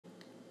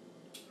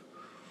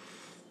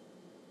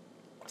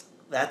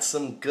That's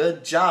some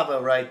good Java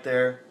right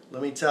there,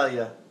 let me tell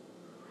you.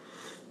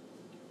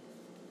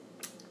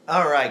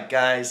 Alright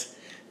guys,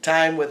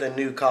 time with a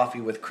new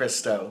coffee with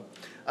Christo.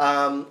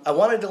 I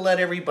wanted to let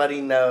everybody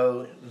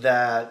know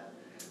that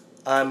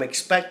I'm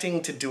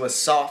expecting to do a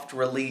soft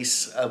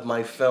release of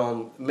my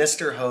film,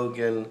 Mr.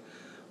 Hogan,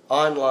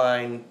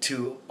 online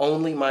to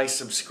only my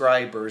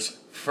subscribers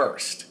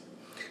first.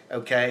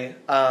 Okay?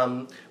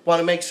 Want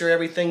to make sure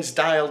everything's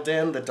dialed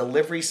in, the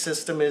delivery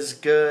system is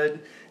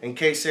good. In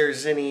case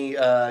there's any,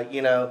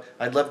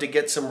 I'd love to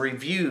get some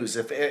reviews.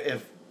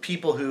 If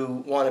people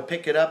who want to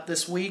pick it up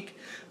this week,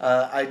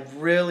 I'd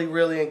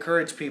really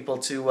encourage people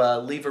to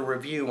leave a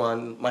review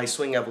on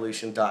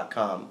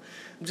myswingevolution.com.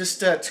 I'm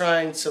just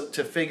trying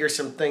to figure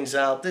some things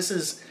out. This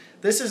is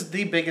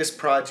the biggest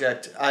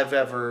project I've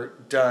ever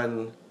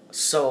done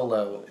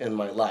solo in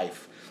my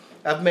life.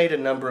 I've made a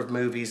number of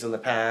movies in the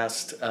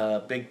past,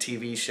 big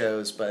TV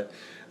shows, but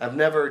I've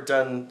never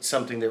done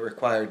something that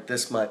required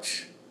this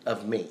much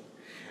of me.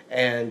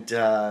 And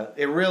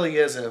it really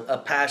is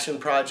a passion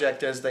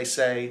project, as they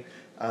say.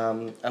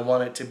 I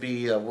want it to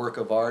be a work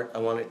of art. I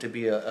want it to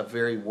be a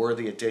very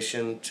worthy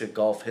addition to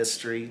golf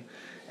history.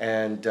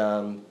 And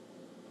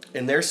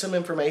there's some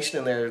information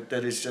in there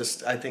that is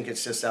just, I think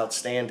it's just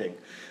outstanding.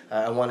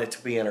 I want it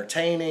to be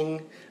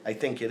entertaining. I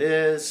think it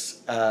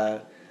is.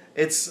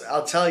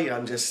 I'll tell you,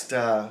 I'm just,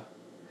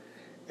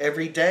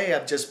 every day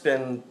I've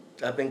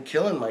been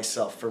killing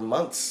myself for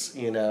months,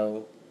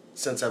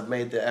 since I've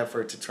made the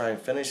effort to try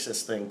and finish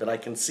this thing, but I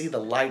can see the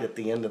light at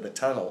the end of the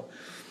tunnel,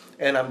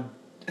 and I'm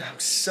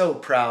so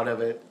proud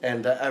of it,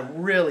 and I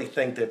really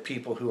think that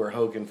people who are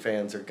Hogan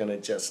fans are going to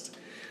just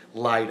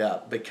light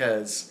up,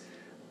 because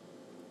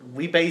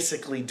we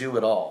basically do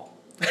it all.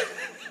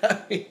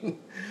 I mean,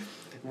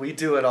 we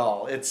do it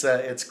all. It's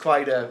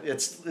like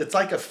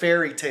a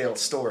fairy tale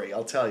story,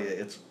 I'll tell you.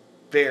 It's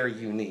very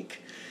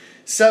unique.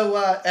 So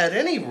at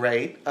any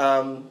rate,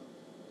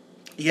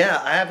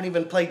 yeah, I haven't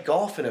even played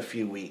golf in a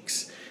few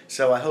weeks.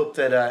 So I hope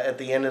that at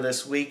the end of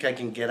this week I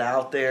can get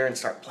out there and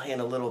start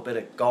playing a little bit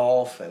of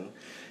golf and,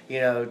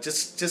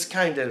 just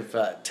kind of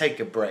take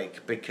a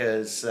break,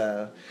 because,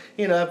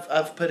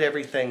 I've put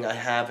everything I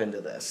have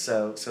into this.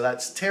 So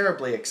that's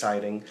terribly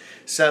exciting.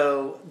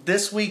 So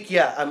this week,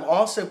 yeah, I'm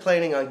also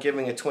planning on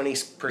giving a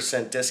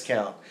 20%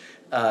 discount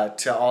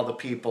to all the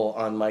people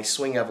on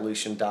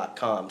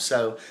myswingevolution.com.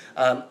 So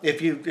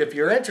if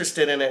you're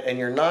interested in it and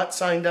you're not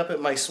signed up at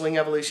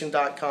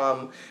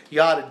myswingevolution.com, you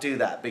ought to do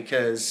that,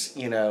 because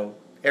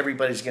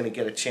everybody's going to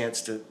get a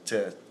chance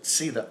to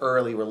see the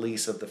early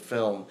release of the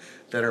film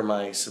that are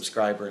my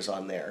subscribers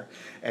on there,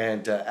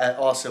 and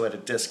also at a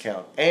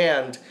discount.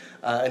 And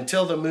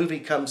until the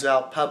movie comes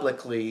out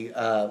publicly,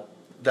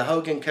 the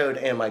Hogan Code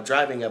and my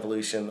Driving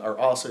Evolution are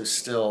also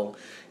still,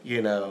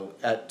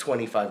 at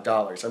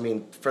 $25. I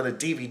mean, for the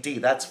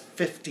DVD, that's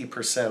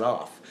 50%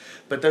 off.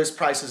 But those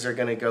prices are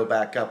going to go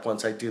back up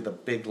once I do the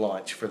big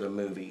launch for the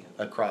movie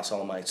across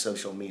all my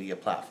social media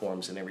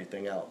platforms and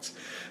everything else.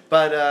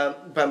 But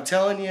I'm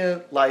telling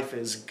you, life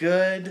is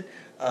good.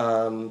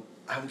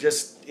 I'm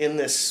just in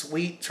this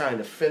suite trying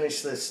to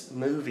finish this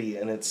movie,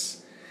 and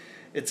it's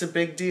a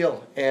big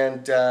deal.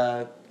 And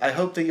I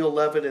hope that you'll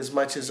love it as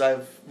much as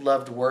I've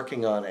loved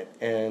working on it.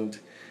 And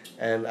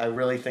I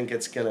really think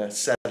it's going to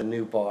set a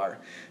new bar.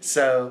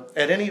 So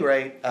at any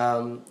rate,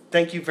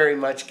 thank you very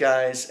much,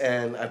 guys,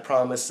 and I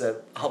promise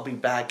that I'll be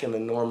back in the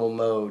normal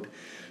mode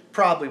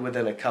probably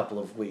within a couple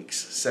of weeks.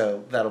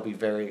 So that'll be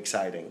very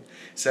exciting.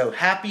 So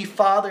happy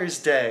Father's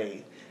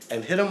Day,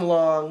 and hit 'em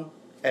long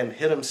and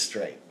hit 'em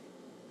straight.